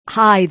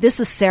Hi, this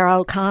is Sarah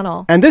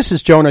O'Connell. And this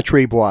is Jonah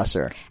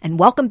Treebwasser. And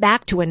welcome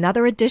back to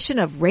another edition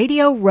of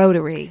Radio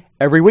Rotary.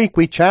 Every week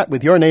we chat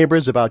with your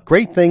neighbors about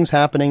great things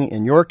happening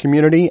in your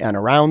community and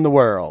around the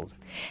world.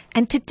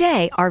 And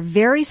today, our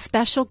very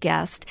special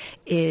guest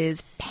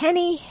is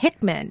Penny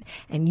Hickman.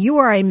 And you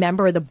are a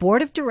member of the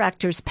Board of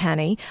Directors,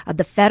 Penny, of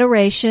the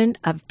Federation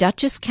of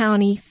Dutchess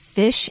County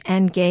Fish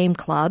and Game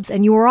Clubs.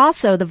 And you are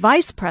also the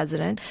Vice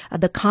President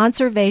of the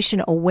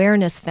Conservation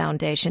Awareness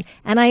Foundation.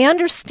 And I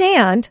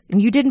understand,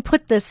 and you didn't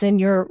put this in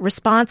your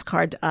response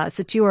card to us,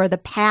 that you are the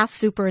past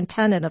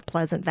superintendent of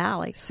Pleasant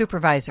Valley.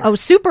 Supervisor. Oh,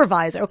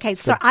 supervisor. Okay,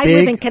 so I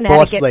live in boss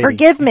Connecticut. lady.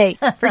 Forgive me.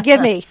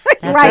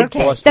 Right. okay.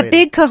 Boss The lady.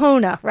 big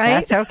kahuna,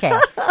 right? That's okay.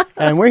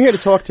 And we're here to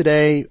talk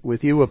today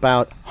with you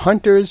about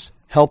hunters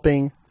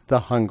helping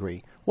the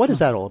hungry. What is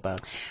that all about?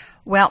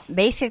 Well,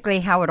 basically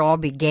how it all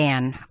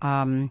began,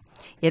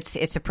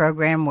 it's a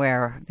program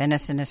where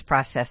venison is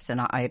processed,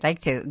 and I'd like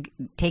to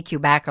take you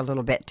back a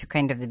little bit to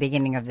kind of the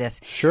beginning of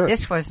this. Sure.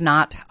 This was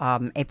not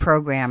a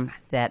program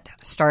that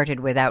started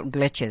without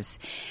glitches.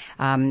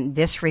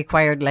 This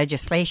required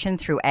legislation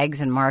through Eggs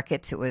and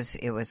Markets. It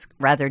was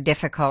rather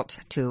difficult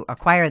to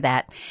acquire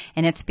that,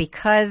 and it's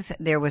because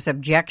there was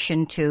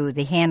objection to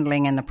the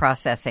handling and the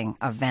processing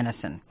of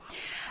venison.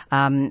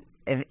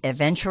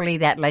 Eventually,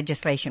 that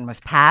legislation was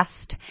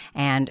passed,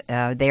 and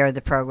there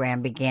the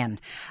program began.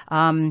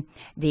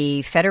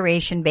 The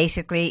Federation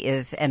basically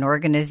is an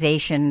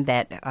organization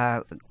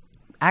that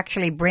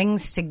actually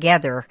brings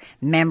together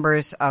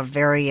members of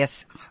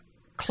various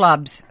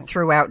clubs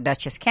throughout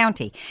Dutchess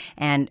County.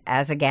 And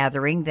as a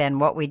gathering, then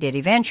what we did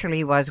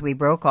eventually was we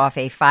broke off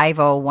a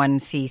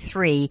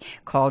 501c3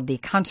 called the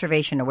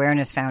Conservation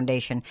Awareness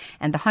Foundation,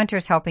 and the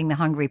Hunters Helping the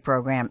Hungry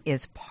program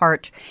is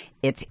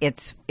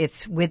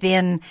it's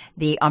within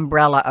the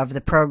umbrella of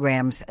the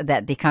programs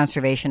that the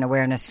Conservation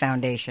Awareness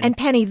Foundation. And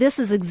Penny, this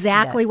is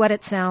exactly Yes. what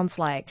it sounds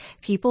like.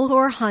 People who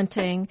are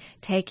hunting,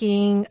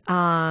 taking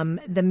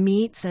the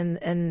meats and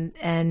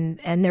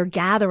their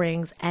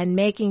gatherings and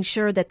making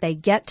sure that they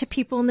get to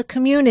people in the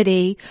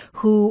community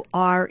who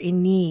are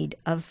in need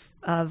of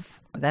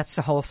That's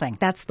the whole thing.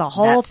 that's the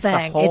whole That's the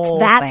thing. whole It's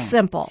that thing.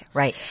 simple.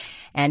 Right.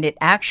 And it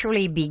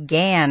actually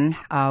began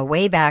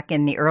way back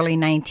in the early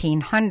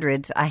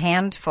 1900s. A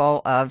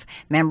handful of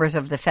members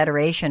of the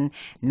Federation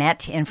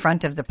met in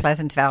front of the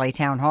Pleasant Valley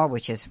Town Hall,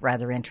 which is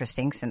rather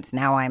interesting since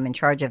now I'm in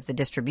charge of the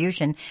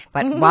distribution.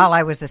 But while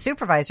I was the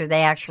supervisor,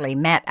 they actually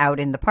met out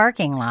in the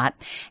parking lot,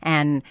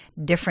 and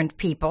different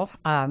people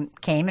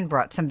came and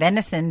brought some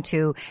venison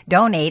to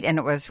donate, and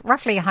it was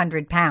roughly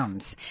 100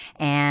 pounds.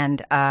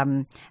 And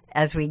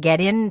as we get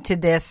into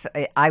this,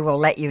 I will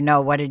let you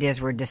know what it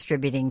is we're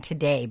distributing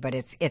today, but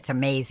it's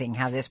amazing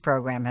how this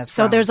program has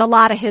So grown. there's a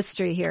lot of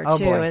history here Oh,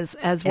 too, boy. as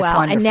It's well.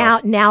 wonderful.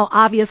 And now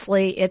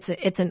obviously it's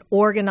an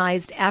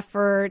organized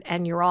effort,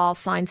 and you're all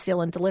signed,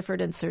 sealed, and delivered,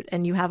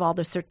 and you have all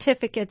the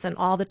certificates and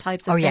all the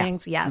types of Oh, yeah.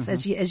 things. Yes,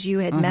 as you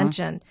had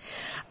mentioned.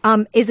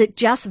 Is it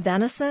just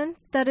venison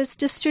that is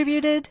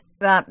distributed?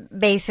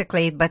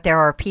 Basically, but there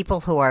are people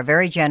who are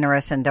very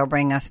generous, and they'll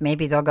bring us,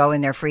 maybe they'll go in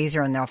their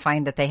freezer and they'll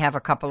find that they have a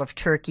couple of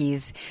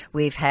turkeys.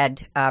 We've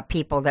had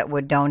people that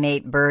would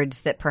donate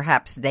birds that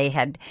perhaps they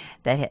had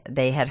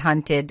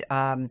hunted,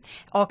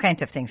 all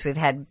kinds of things. We've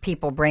had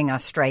people bring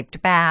us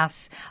striped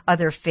bass,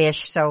 other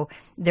fish. So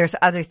there's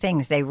other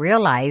things. They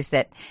realize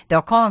that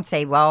they'll call and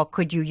say, well,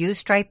 could you use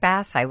striped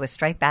bass? I was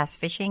striped bass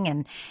fishing,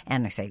 and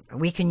I say,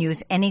 we can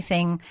use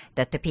anything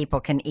that the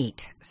people can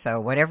eat. So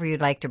whatever you'd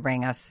like to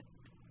bring us,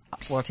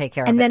 we'll take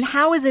care of it. And then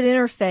how is it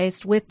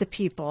interfaced with the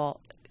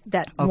people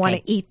that want to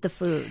Okay. eat the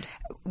food?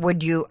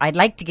 I'd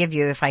like to give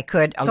you, if I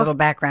could, a little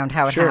background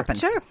how it Sure.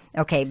 happens. Sure.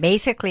 Okay,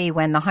 basically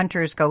when the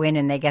hunters go in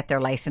and they get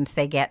their license,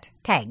 they get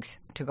tags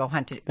to go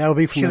hunt it. That would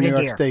be from shoot the New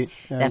a York deer. State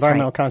That's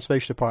Environmental right.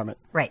 Conservation Department.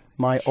 Right.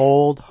 My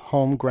old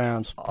home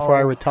grounds before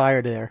I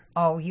retired there.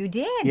 Oh, you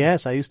did?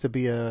 Yes, I used to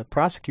be a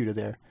prosecutor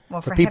there.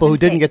 Well, for for people who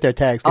heaven's didn't sake. get their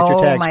tags, get Oh, your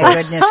tags my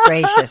first. goodness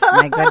gracious.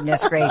 My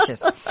goodness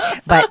gracious.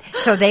 But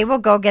so they will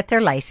go get their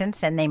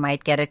license, and they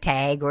might get a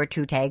tag or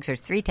 2 tags or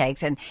 3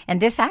 tags. And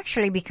this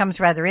actually becomes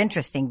rather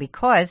interesting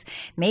because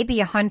maybe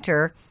a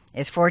hunter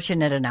is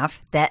fortunate enough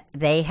that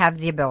they have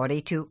the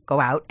ability to go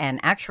out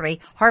and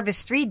actually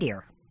harvest 3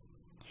 deer,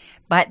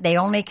 but they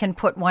only can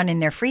put 1 in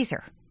their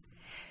freezer.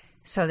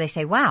 So they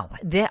say, wow,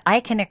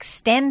 I can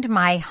extend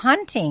my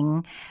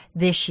hunting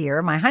this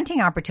year, my hunting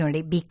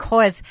opportunity,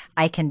 because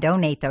I can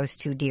donate those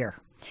 2 deer.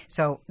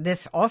 So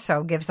this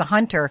also gives the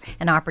hunter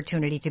an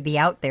opportunity to be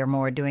out there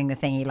more doing the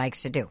thing he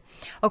likes to do.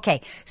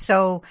 Okay,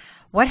 so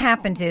what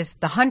happens is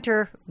the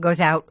hunter goes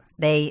out,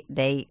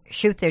 they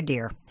shoot their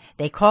deer,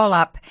 they call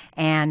up,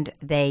 and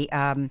they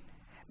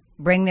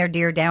bring their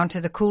deer down to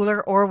the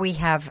cooler, or we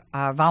have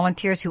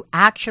volunteers who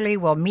actually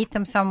will meet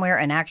them somewhere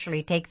and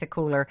actually take the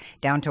cooler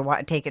down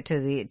to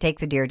take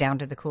the deer down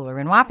to the cooler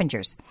in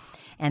Wappingers.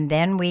 And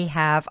then we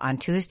have on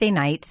Tuesday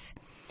nights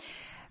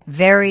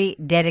very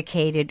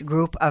dedicated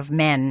group of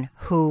men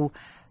who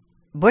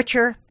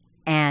butcher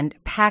and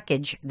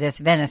package this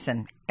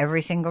venison.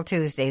 Every single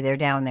Tuesday they're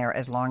down there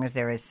as long as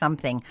there is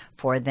something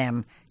for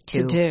them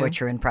to do.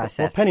 butcher and Well,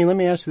 process. Penny, let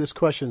me ask you this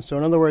question. So,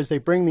 in other words, they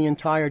bring the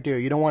entire deer.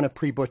 You don't want it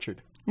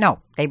pre-butchered. No,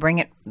 they bring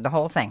it, the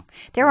whole thing.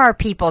 There are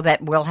people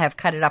that will have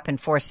cut it up in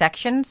 4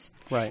 sections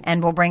Right.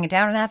 and will bring it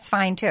down, and that's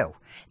fine too.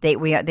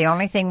 The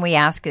only thing we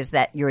ask is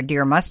that your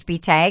deer must be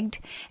tagged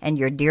and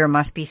your deer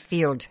must be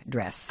field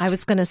dressed. I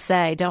was going to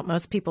say, don't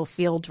most people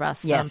field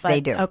dress them? Yes, But-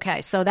 they do.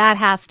 Okay, so that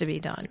has to be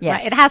done.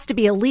 Yes. Right? It has to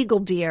be a legal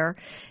deer,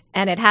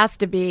 and it has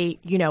to be,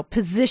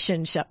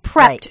 positioned, prepped,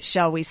 Right.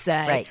 shall we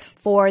say, Right.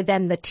 for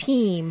then the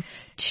team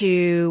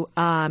to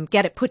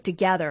get it put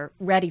together,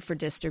 ready for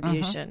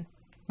distribution.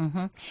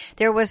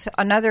 There was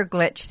another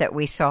glitch that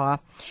we saw,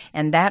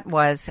 and that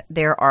was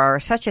there are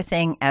such a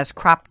thing as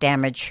crop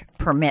damage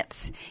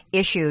permits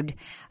issued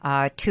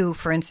to,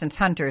 for instance,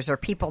 hunters or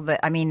people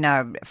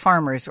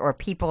farmers or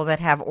people that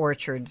have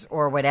orchards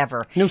or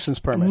whatever. Nuisance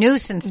permit.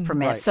 Nuisance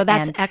permits. So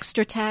that's And-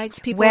 extra tags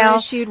people are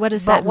issued? What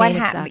does that mean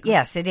exactly?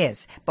 Yes, it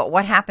is. But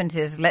what happens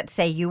is, let's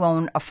say you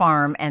own a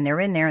farm and they're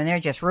in there and they're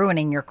just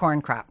ruining your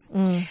corn crop.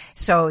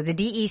 So the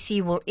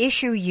DEC will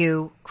issue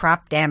you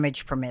crop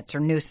damage permits or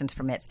nuisance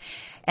permits.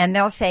 And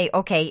they'll say,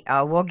 okay,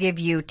 we'll give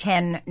you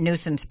 10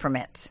 nuisance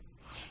permits.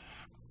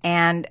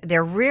 And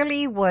there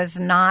really was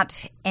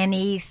not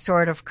any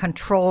sort of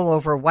control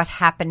over what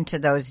happened to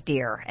those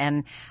deer.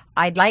 And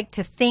I'd like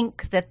to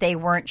think that they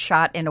weren't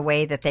shot in a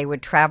way that they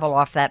would travel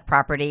off that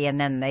property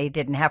and then they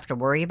didn't have to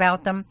worry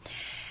about them.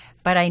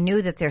 But I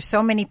knew that there's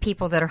so many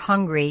people that are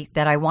hungry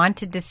that I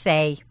wanted to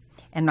say,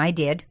 and I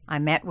did. I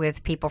met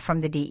with people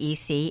from the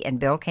DEC, and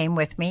Bill came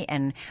with me,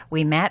 and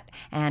we met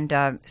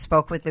and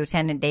spoke with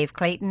Lieutenant Dave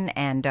Clayton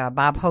and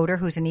Bob Hoder,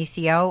 who's an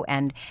ECO,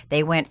 and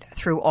they went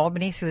through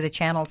Albany, through the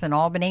channels in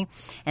Albany.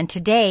 And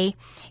today,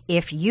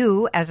 if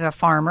you, as a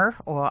farmer,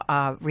 or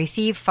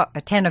receive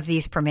 10 of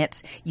these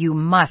permits, you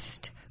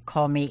must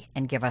call me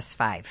and give us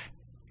 5.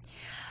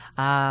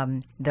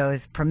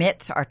 Those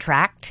permits are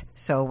tracked,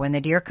 so when the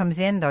deer comes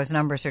in, those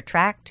numbers are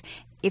tracked.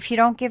 If you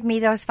don't give me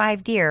those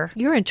 5 deer,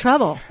 You're in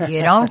trouble.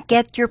 you don't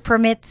get your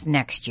permits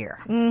next year.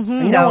 And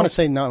you don't want to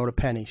say no to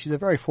Penny. She's a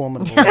very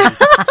formidable lady.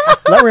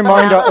 Let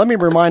me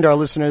remind our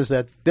listeners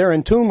that they're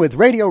in tune with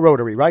Radio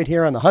Rotary right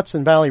here on the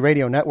Hudson Valley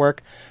Radio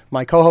Network.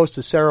 My co-host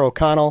is Sarah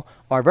O'Connell.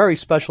 Our very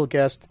special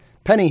guest,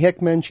 Penny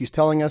Hickman. She's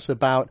telling us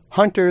about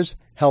hunters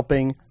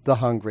helping the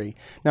hungry.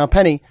 Now,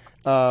 Penny,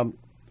 and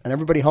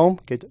everybody home,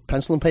 get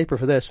pencil and paper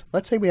for this.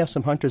 Let's say we have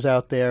some hunters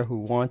out there who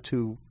want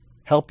to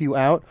help you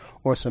out,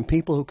 or some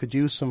people who could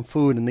use some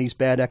food in these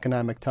bad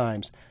economic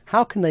times.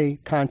 How can they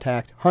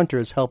contact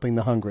Hunters Helping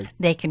the Hungry?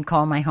 They can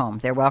call my home.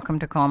 They're welcome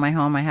to call my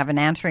home. I have an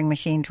answering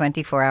machine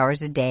 24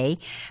 hours a day.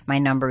 My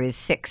number is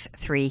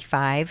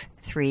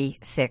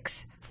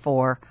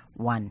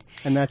 635-3641.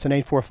 And that's an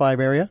 845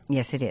 area?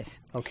 Yes, it is.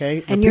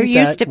 Okay. And you're repeat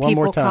used to that one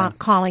more people time.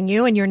 calling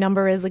you, and your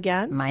number is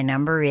again? My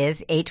number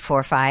is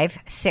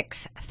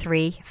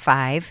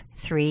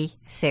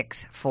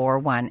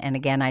 845-635-3641. And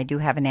again, I do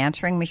have an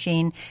answering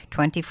machine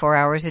 24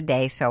 hours a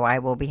day, so I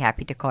will be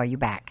happy to call you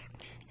back.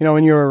 You know,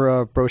 in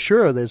your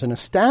brochure, there's an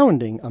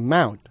astounding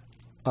amount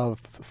of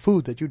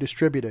food that you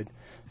distributed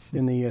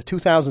in the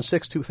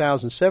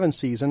 2006-2007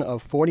 season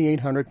of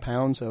 4,800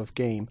 pounds of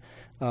game.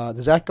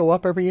 Does that go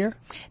up every year?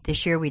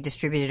 This year we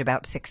distributed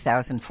about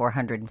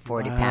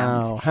 6,440 Wow.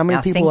 pounds. How many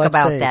now people think that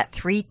about saved? that.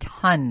 3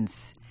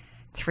 tons.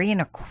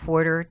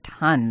 3.25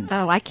 tons.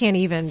 Oh, I can't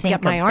even Think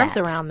get my of arms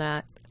that. around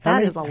that. How That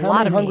many- is a how lot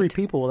many of hungry meat.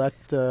 people will that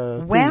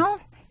feed? Well,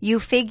 you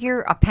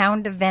figure a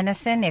pound of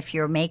venison, if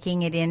you're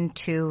making it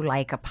into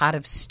like a pot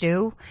of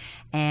stew,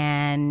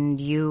 and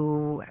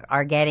you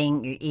are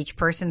getting, each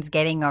person's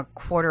getting a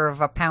quarter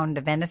of a pound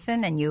of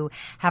venison, and you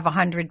have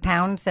 100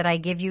 pounds that I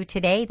give you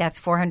today, that's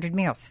 400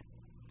 meals.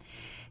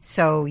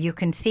 So you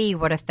can see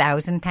what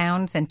 1,000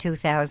 pounds and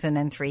 2,000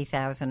 and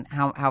 3,000,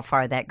 how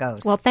far that goes.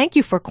 Well, thank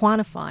you for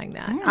quantifying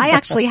that. I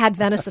actually had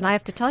venison, I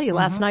have to tell you,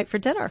 last night for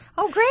dinner.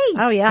 oh,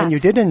 great. Oh, yes. And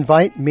you did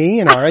invite me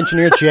and our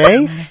engineer,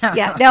 Jay?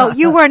 Yeah, no,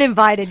 you weren't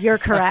invited. You're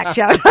correct,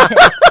 Joe.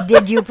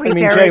 Did you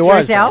prepare Jay it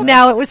was, yourself?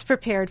 No, it was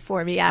prepared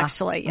for me,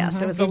 actually.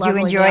 Yes, it was a Did you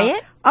lovely enjoy meal.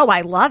 it? Oh,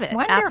 I love it.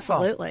 Wonderful.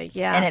 Absolutely,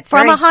 yeah. And it's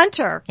from very- a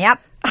hunter. Yep.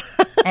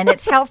 And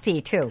it's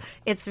healthy, too.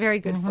 It's very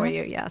good for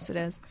you. Yes, it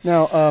is.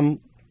 Now,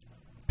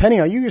 Penny,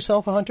 are you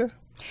yourself a hunter?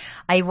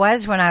 I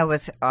was when I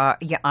was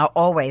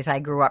always. I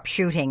grew up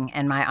shooting,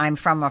 and I'm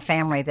from a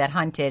family that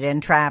hunted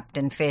and trapped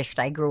and fished.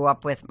 I grew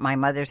up with my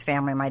mother's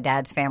family, my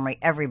dad's family.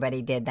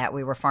 Everybody did that.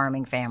 We were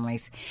farming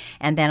families,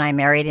 and then I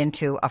married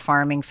into a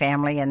farming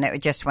family, and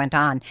it just went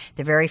on.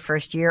 The very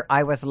first year,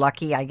 I was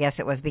lucky. I guess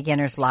it was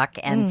beginner's luck.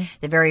 And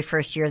the very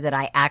first year that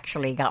I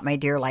actually got my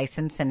deer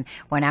license and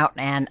went out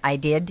and I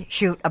did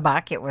shoot a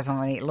buck. It was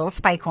only a little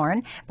spike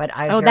horn, but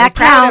I was very that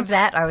proud counts. of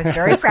that. I was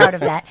very proud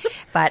of that.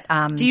 But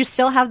Do you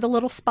still have the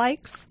little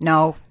spikes?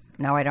 no,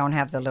 No, I don't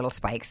have the little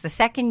spikes. The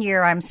second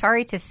year, I'm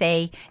sorry to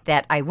say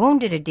that I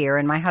wounded a deer,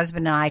 and my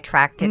husband and I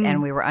tracked it,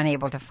 and we were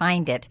unable to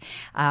find it.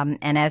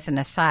 And as an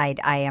aside,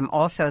 I am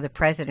also the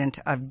president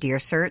of Deer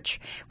Search,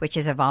 which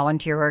is a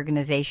volunteer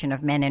organization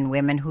of men and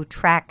women who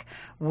track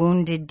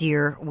wounded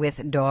deer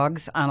with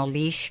dogs on a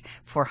leash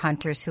for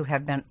hunters who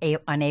have been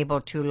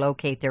unable to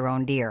locate their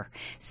own deer.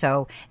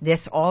 So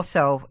this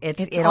also,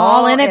 it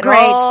all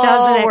integrates,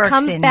 doesn't it? It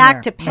comes back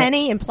here. to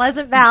Penny in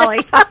Pleasant Valley.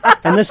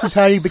 And this is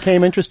how you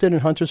became interested in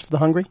Hunters for the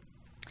Hungry?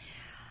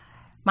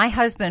 My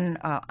husband,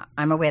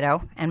 I'm a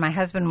widow, and my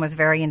husband was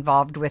very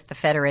involved with the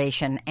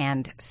Federation,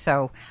 and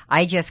so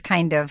I just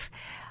kind of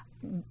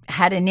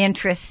had an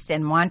interest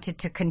and wanted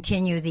to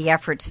continue the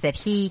efforts that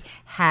he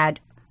had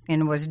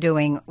and was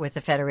doing with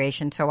the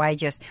Federation. So I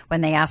just,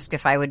 when they asked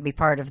if I would be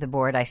part of the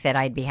board, I said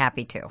I'd be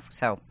happy to.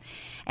 So,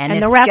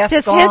 and the rest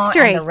is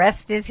history. And the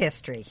rest is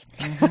history.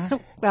 Mm-hmm.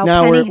 Well,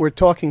 now Penny, we're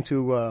talking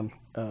to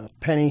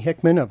Penny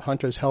Hickman of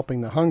Hunters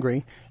Helping the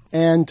Hungry,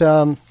 and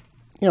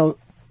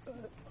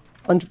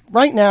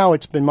right now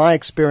it's been my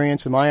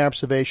experience and my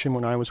observation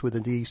when I was with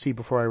the DEC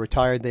before I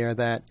retired there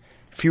that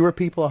fewer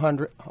people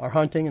are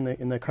hunting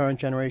in the current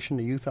generation.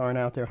 The youth aren't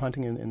out there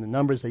hunting in the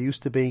numbers they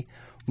used to be.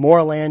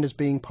 More land is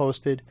being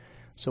posted,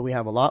 so we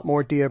have a lot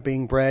more deer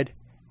being bred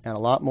and a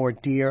lot more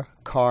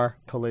deer-car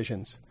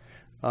collisions.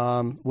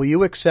 Will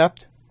you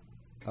accept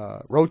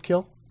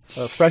roadkill?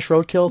 Fresh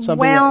roadkill,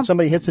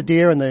 somebody hits a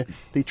deer and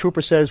the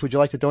trooper says, "Would you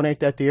like to donate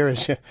that deer?"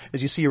 as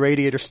you see your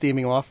radiator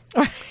steaming off.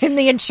 and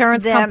the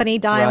insurance company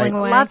dialing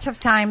away. Lots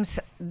of times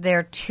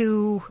they're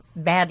too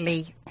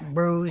badly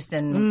bruised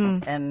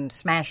and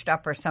smashed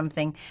up or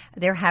something.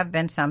 There have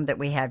been some that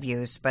we have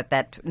used, but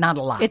that not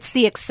a lot. It's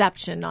the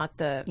exception, not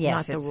the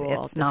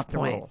rule. It's not the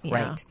rule, yeah.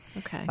 right?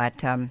 Okay.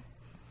 But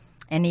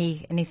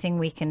anything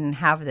we can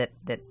have that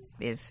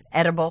is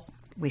edible,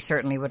 we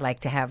certainly would like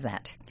to have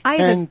that.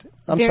 I'm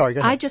sorry, go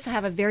ahead. I just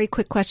have a very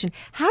quick question.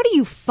 How do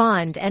you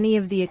fund any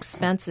of the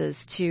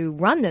expenses to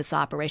run this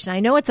operation?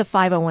 I know it's a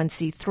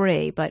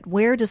 501c3, but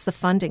where does the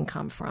funding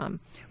come from?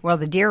 Well,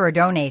 the deer are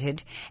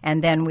donated,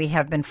 and then we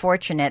have been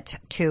fortunate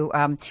to,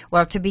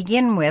 to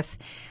begin with,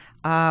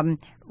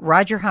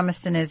 Roger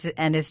Humiston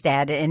and his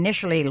dad,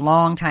 initially,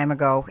 long time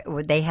ago,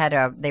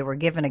 they were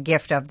given a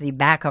gift of the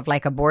back of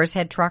like a boar's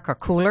head truck, a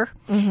cooler,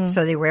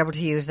 so they were able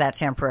to use that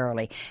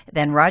temporarily.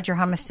 Then Roger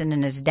Humiston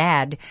and his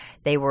dad,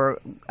 they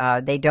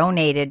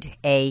donated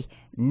an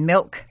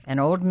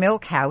old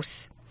milk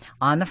house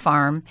on the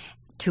farm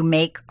to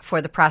make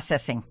for the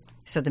processing.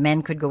 So the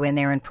men could go in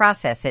there and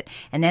process it.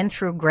 And then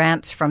through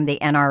grants from the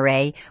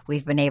NRA,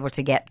 we've been able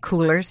to get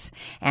coolers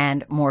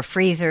and more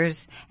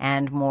freezers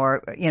and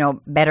more,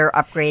 better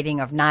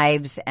upgrading of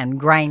knives and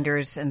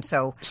grinders. And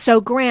so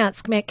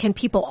grants, can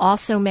people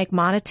also make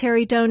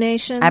monetary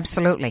donations?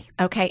 Absolutely.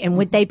 Okay. And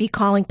would they be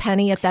calling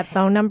Penny at that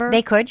phone number?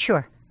 They could,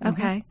 sure.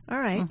 Okay. All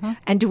right.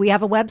 And do we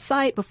have a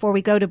website before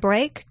we go to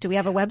break? Do we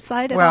have a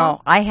website at all?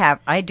 Well,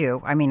 I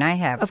do. I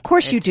have. Of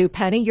course you do,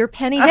 Penny. You're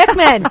Penny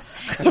Hickman.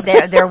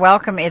 They're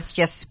welcome. It's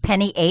just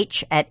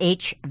pennyh at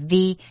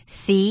hvc.rr.com.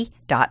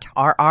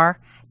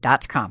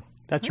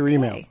 That's your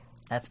email.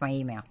 That's my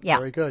email. Yeah.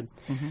 Very good.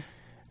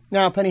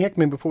 Now, Penny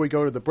Hickman, before we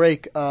go to the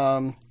break,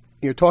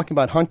 you're talking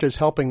about Hunters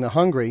Helping the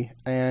Hungry,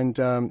 and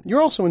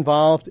you're also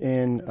involved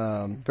in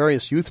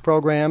various youth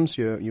programs.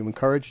 You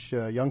encourage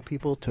young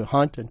people to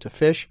hunt and to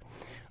fish.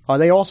 Are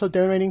they also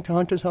donating to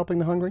Hunters Helping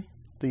the Hungry,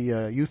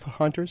 the youth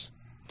hunters?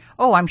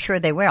 Oh, I'm sure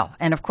they will.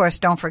 And, of course,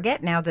 don't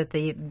forget now that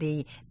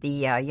the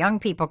young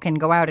people can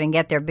go out and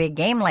get their big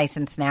game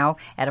license now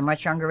at a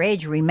much younger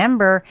age.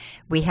 Remember,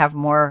 we have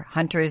more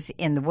hunters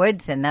in the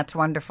woods, and that's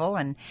wonderful.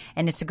 And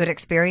it's a good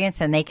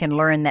experience, and they can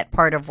learn that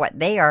part of what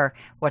they're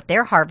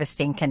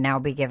harvesting can now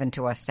be given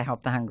to us to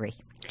help the hungry.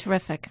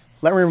 Terrific.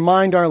 Let me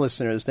remind our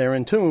listeners they're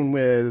in tune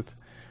with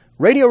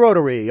Radio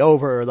Rotary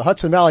over the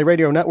Hudson Valley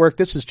Radio Network.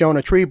 This is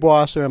Jonah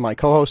Treebwasser, and my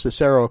co-host is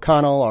Sarah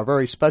O'Connell, our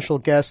very special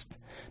guest,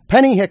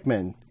 Penny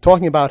Hickman,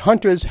 talking about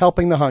Hunters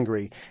Helping the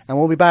Hungry. And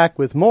we'll be back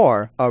with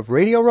more of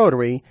Radio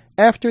Rotary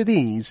after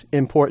these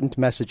important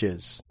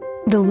messages.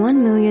 The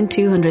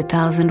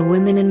 1,200,000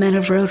 women and men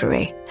of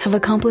Rotary have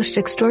accomplished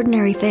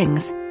extraordinary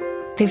things.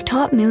 They've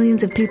taught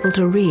millions of people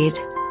to read,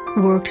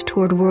 worked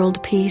toward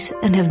world peace,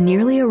 and have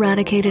nearly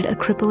eradicated a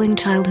crippling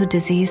childhood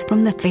disease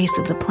from the face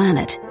of the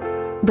planet.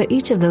 But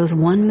each of those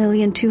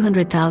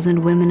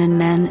 1,200,000 women and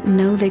men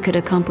know they could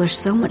accomplish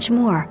so much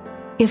more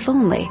if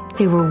only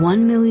they were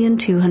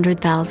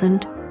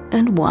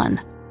 1,200,001.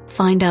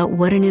 Find out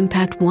what an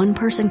impact one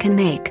person can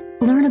make.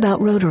 Learn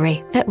about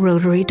Rotary at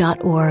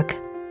Rotary.org.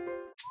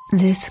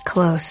 This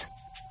close.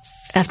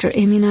 After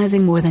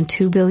immunizing more than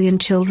 2 billion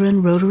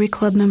children, Rotary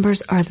Club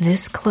members are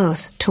this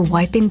close to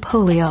wiping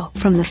polio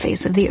from the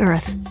face of the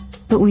earth.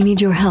 But we need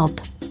your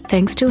help.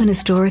 Thanks to an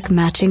historic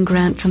matching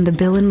grant from the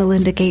Bill and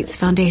Melinda Gates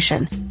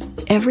Foundation,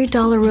 every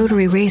dollar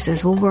Rotary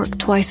raises will work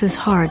twice as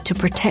hard to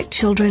protect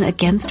children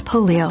against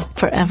polio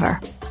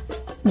forever.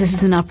 This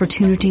is an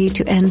opportunity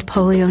to end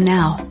polio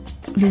now.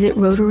 Visit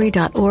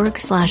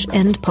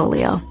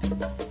Rotary.org/endpolio.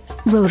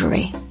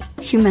 Rotary.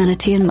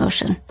 Humanity in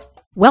motion.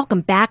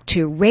 Welcome back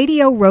to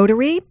Radio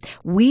Rotary.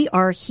 We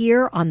are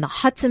here on the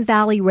Hudson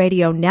Valley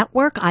Radio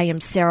Network. I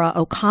am Sarah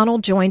O'Connell,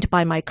 joined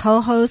by my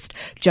co-host,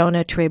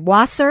 Jonah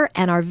Trebwasser,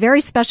 and our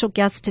very special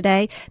guest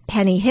today,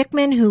 Penny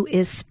Hickman, who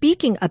is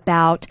speaking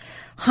about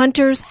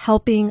Hunters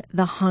Helping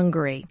the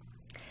Hungry.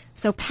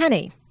 So,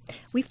 Penny,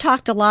 we've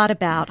talked a lot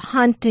about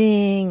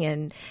hunting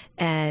and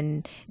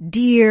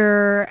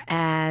deer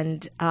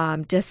and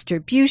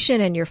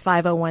distribution and your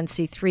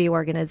 501c3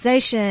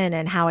 organization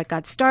and how it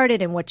got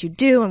started and what you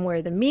do and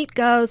where the meat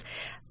goes.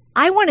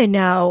 I want to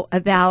know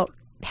about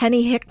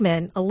Penny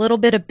Hickman, a little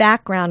bit of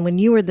background when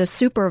you were the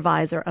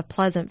supervisor of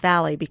Pleasant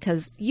Valley,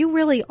 because you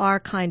really are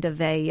kind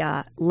of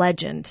a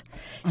legend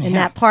in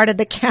that part of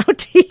the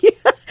county.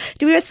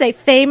 Do we say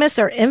famous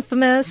or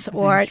infamous,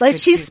 or like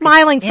she's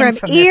smiling from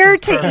ear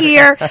to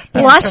ear,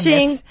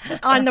 blushing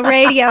on the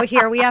radio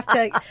here. We have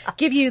to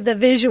give you the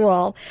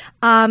visual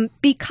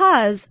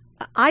because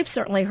I've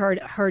certainly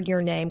heard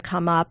your name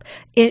come up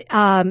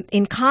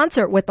in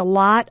concert with a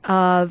lot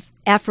of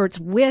efforts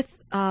with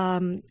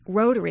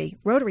Rotary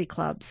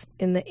clubs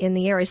in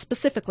the area,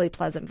 specifically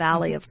Pleasant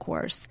Valley, of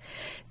course.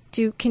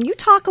 Can you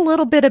talk a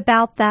little bit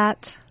about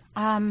that?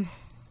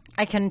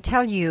 I can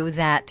tell you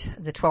that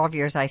the 12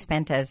 years I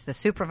spent as the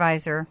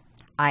supervisor,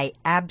 I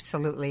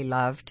absolutely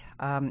loved.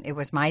 It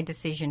was my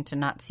decision to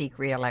not seek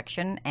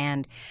re-election,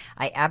 and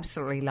I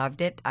absolutely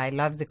loved it. I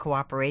loved the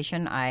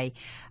cooperation.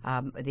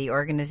 The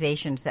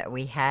organizations that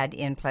we had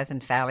in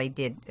Pleasant Valley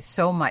did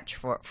so much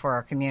for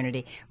our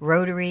community.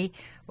 Rotary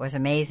was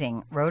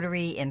amazing.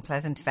 Rotary in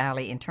Pleasant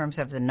Valley, in terms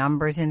of the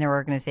numbers in their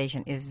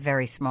organization, is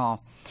very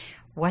small.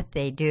 What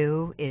they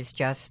do is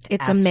just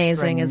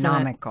amazing,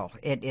 isn't it?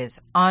 It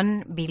is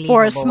unbelievable.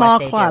 For a small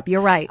club,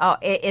 you're right. Oh,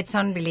 it's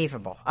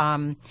unbelievable.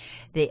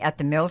 At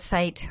the mill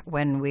site,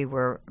 when we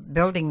were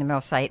building the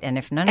mill site, and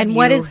if none of you... And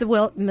what is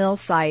the mill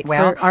site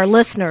for our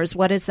listeners?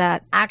 What is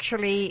that?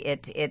 Actually,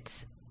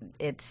 it's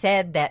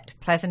said that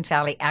Pleasant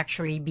Valley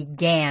actually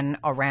began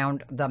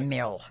around the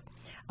mill.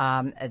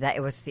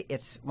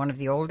 It's one of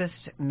the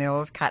oldest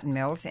cotton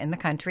mills in the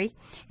country,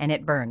 and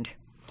it burned.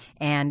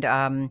 And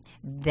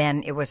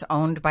then it was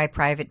owned by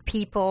private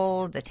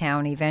people. The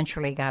town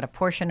eventually got a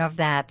portion of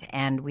that,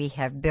 and we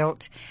have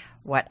built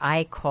what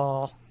I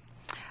call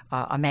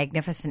a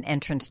magnificent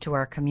entrance to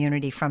our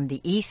community from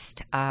the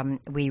east.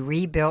 We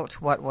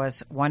rebuilt what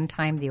was one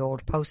time the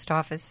old post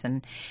office,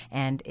 and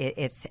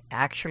it's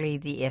actually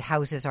it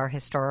houses our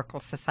historical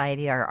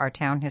society, our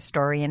town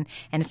historian,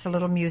 and it's a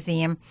little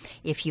museum.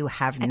 If you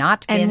have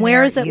not been and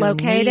where there, is it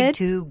located? You need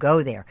to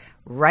go there.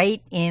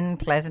 Right in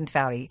Pleasant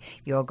Valley.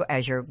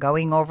 As you're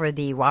going over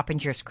the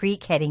Wappingers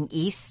Creek, heading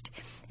east,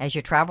 as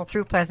you travel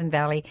through Pleasant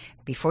Valley,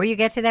 before you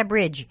get to that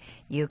bridge,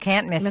 you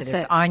can't miss it.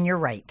 It's on your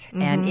right.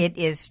 Mm-hmm. And it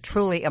is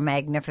truly a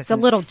magnificent... It's a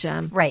little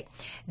gem. Right.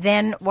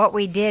 Then what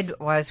we did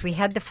was we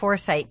had the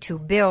foresight to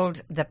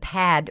build the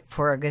pad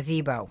for a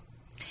gazebo.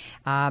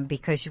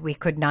 Because we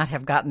could not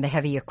have gotten the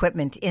heavy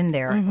equipment in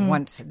there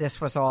once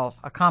this was all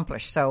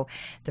accomplished. So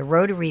the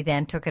Rotary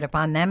then took it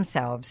upon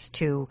themselves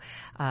to...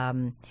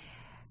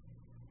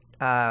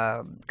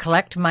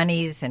 collect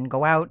monies and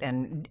go out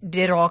and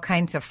did all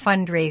kinds of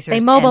fundraisers. They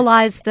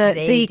mobilized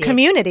the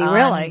community,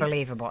 really.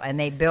 Unbelievable. And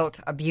they built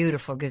a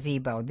beautiful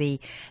gazebo.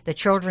 The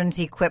children's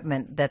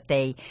equipment that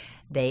they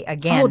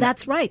again... Oh,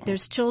 that's right.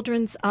 There's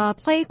children's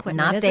play equipment,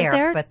 not isn't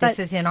there? But this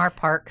is in our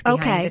park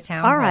behind the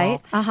town all hall.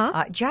 Right.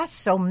 Uh-huh.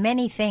 Just so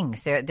many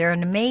things. They're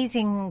an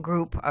amazing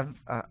group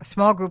a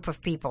small group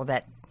of people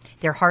that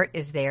their heart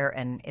is there,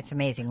 and it's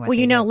amazing what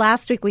they do.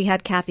 Last week we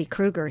had Kathy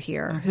Kruger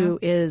here, who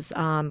is,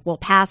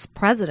 past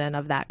president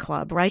of that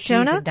club, right,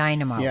 Jonah? She's a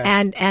dynamo.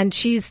 Yes. And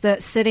she's the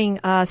sitting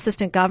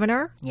assistant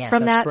governor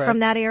from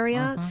that area.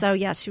 Mm-hmm. So,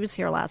 yes, she was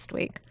here last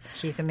week.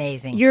 She's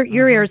amazing. Your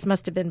ears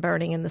must have been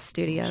burning in the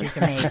studio. She's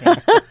amazing.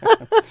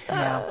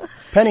 Yeah.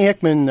 Penny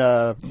Hickman,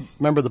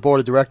 member of the board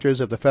of directors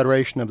of the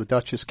Federation of the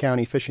Dutchess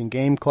County Fish and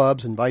Game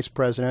Clubs and vice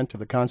president of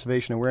the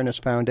Conservation Awareness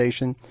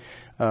Foundation.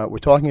 We're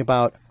talking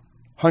about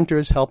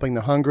Hunters Helping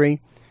the Hungry.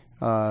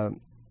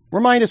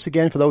 Remind us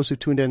again, for those who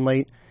tuned in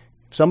late,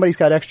 if somebody's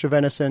got extra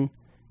venison,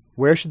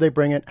 where should they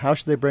bring it? How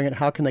should they bring it?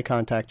 How can they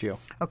contact you?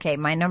 Okay,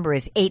 my number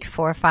is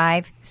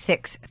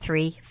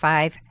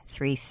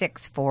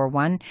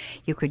 845-635-3641.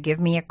 You could give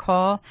me a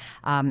call.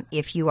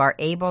 If you are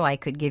able, I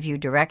could give you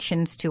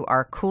directions to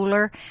our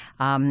cooler.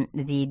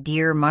 The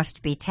deer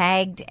must be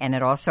tagged, and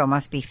it also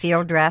must be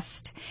field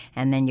dressed,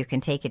 and then you can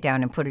take it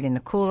down and put it in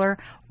the cooler.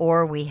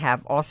 Or we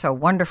have also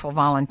wonderful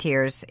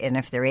volunteers, and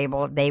if they're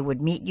able, they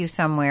would meet you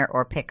somewhere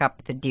or pick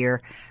up the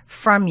deer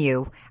from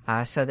you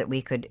so that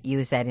we could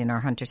use that in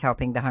our Hunters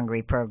Helping the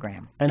Hungry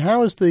program. And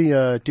how is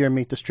the deer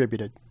meat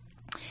distributed?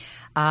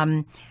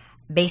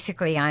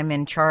 Basically, I'm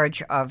in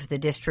charge of the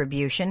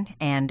distribution,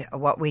 and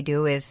what we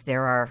do is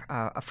there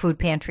are food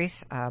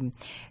pantries,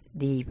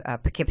 the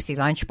Poughkeepsie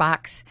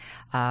Lunchbox,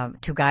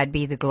 To God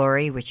Be the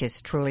Glory, which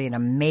is truly an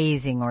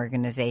amazing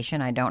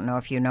organization. I don't know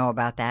if you know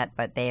about that,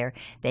 but they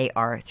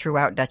are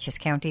throughout Dutchess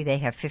County. They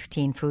have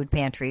 15 food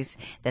pantries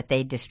that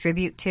they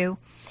distribute to,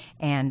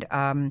 and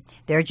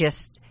they're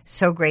just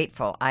So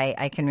grateful.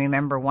 I can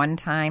remember one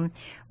time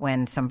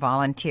when some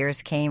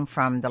volunteers came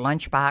from the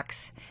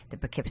lunchbox, the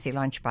Poughkeepsie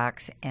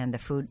lunchbox, and the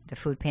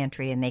food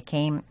pantry, and they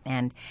came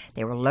and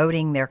they were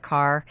loading their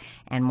car,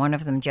 and one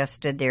of them just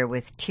stood there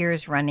with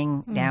tears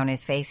running down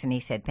his face, and he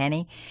said,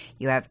 "Penny,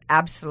 you have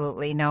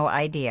absolutely no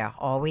idea.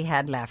 All we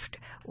had left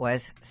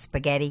was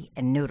spaghetti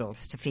and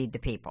noodles to feed the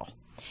people."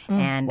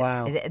 And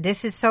Wow.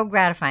 This is so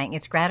gratifying.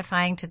 It's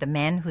gratifying to the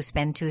men who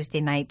spend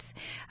Tuesday nights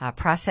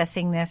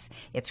processing this.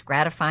 It's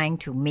gratifying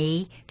to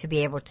me to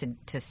be able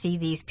to see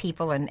these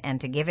people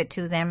and to give it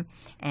to them.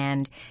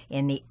 And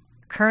in the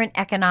current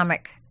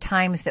economic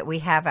times that we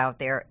have out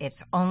there,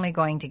 it's only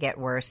going to get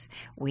worse.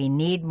 We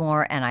need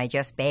more, and I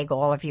just beg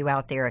all of you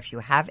out there, if you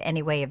have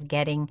any way of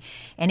getting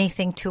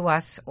anything to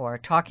us or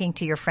talking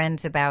to your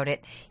friends about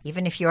it,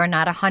 even if you're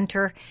not a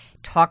hunter,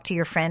 talk to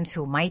your friends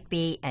who might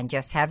be and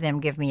just have them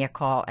give me a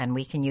call, and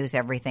we can use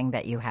everything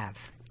that you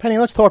have. Penny,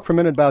 let's talk for a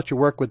minute about your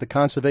work with the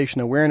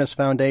Conservation Awareness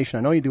Foundation.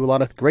 I know you do a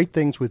lot of great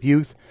things with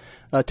youth.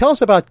 Tell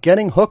us about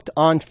Getting Hooked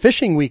on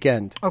Fishing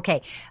Weekend.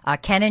 Okay.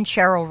 Ken and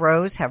Cheryl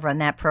Rose have run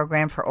that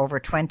program for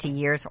over 20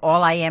 years.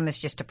 All I am is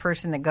just a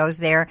person that goes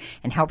there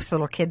and helps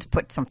little kids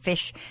put some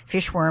fish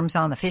worms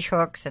on the fish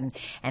hooks and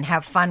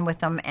have fun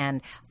with them.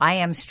 And I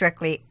am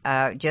strictly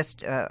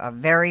just a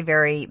very,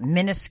 very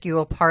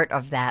minuscule part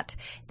of that.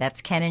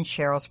 That's Ken and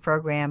Cheryl's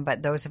program.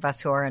 But those of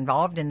us who are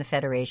involved in the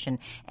Federation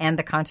and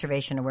the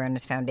Conservation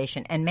Awareness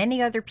Foundation and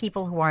many other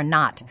people who are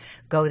not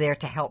go there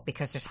to help,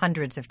 because there's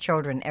hundreds of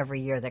children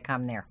every year that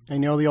come there.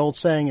 And you know the old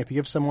saying, if you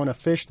give someone a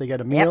fish, they get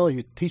a meal.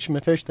 You teach them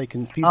a fish, they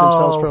can feed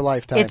themselves for a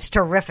lifetime. It's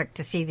terrific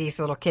to see these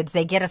little kids.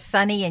 They get a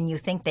sunny and you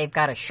think they've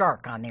got a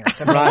shark on there.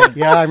 It's amazing. Right.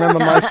 Yeah, I remember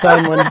my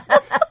son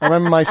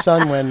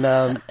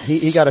when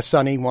he got a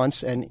sunny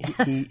once, and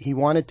he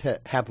wanted to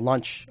have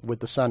lunch with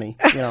the sunny,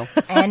 you know.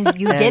 And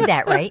you did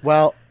that, right?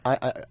 Well,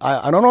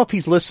 I don't know if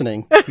he's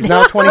listening. He's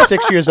now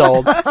 26 years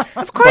old.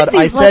 Of course but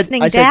he's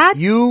listening, I Dad. said,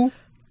 you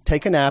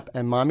take a nap,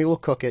 and Mommy will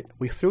cook it.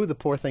 We threw the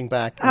poor thing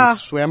back and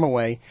swam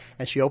away,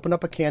 and she opened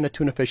up a can of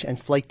tuna fish and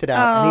flaked it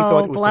out. And he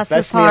thought it was bless the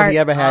best his meal heart. he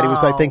ever had. He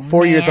was, I think,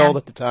 4 years man. old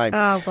at the time.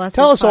 Oh, bless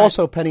Tell his us heart.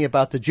 also, Penny,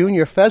 about the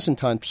Junior Pheasant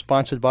Hunt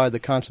sponsored by the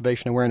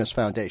Conservation Awareness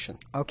Foundation.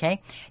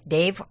 Okay.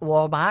 Dave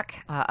Walbach,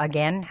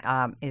 again,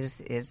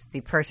 is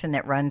the person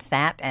that runs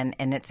that, and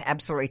it's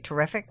absolutely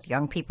terrific.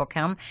 Young people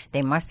come.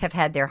 They must have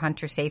had their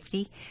hunter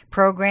safety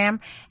program,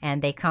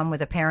 and they come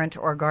with a parent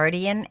or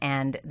guardian,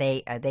 and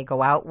they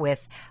go out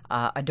with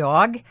a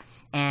dog,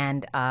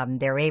 and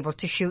they're able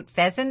to shoot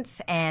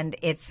pheasants, and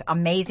it's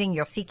amazing.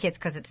 You'll see kids,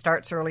 because it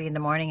starts early in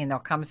the morning, and they'll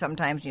come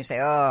sometimes, and you say,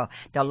 oh,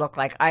 they'll look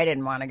like I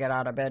didn't want to get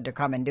out of bed to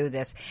come and do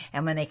this.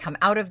 And when they come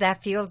out of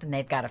that field and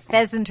they've got a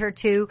pheasant or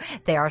two,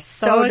 they are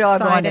so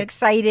doggone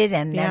excited,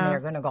 and then they're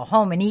going to go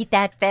home and eat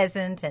that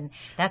pheasant, and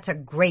that's a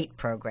great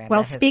program.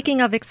 Well,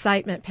 speaking of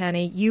excitement,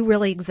 Penny, you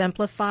really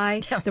exemplify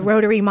the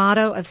Rotary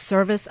motto of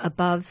service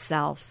above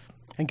self.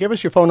 And give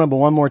us your phone number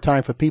one more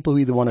time for people who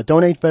either want to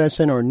donate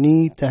venison or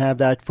need to have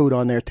that food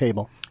on their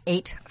table.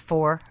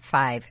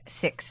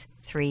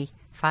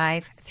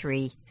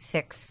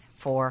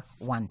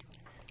 845-635-3641.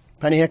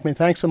 Penny Hickman,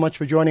 thanks so much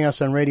for joining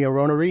us on Radio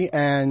Rotary.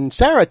 And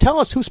Sarah,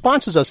 tell us who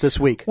sponsors us this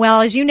week.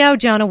 Well, as you know,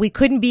 Jonah, we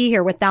couldn't be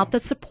here without the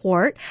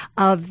support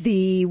of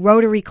the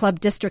Rotary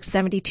Club District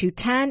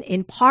 7210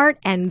 in part,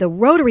 and the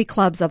Rotary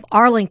Clubs of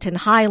Arlington,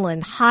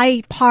 Highland,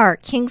 Hyde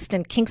Park,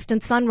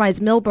 Kingston, Sunrise,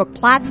 Millbrook,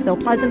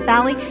 Plattsville, Pleasant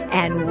Valley,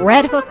 and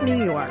Red Hook,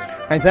 New York.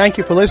 And thank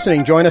you for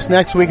listening. Join us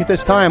next week at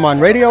this time on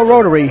Radio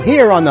Rotary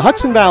here on the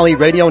Hudson Valley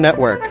Radio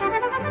Network.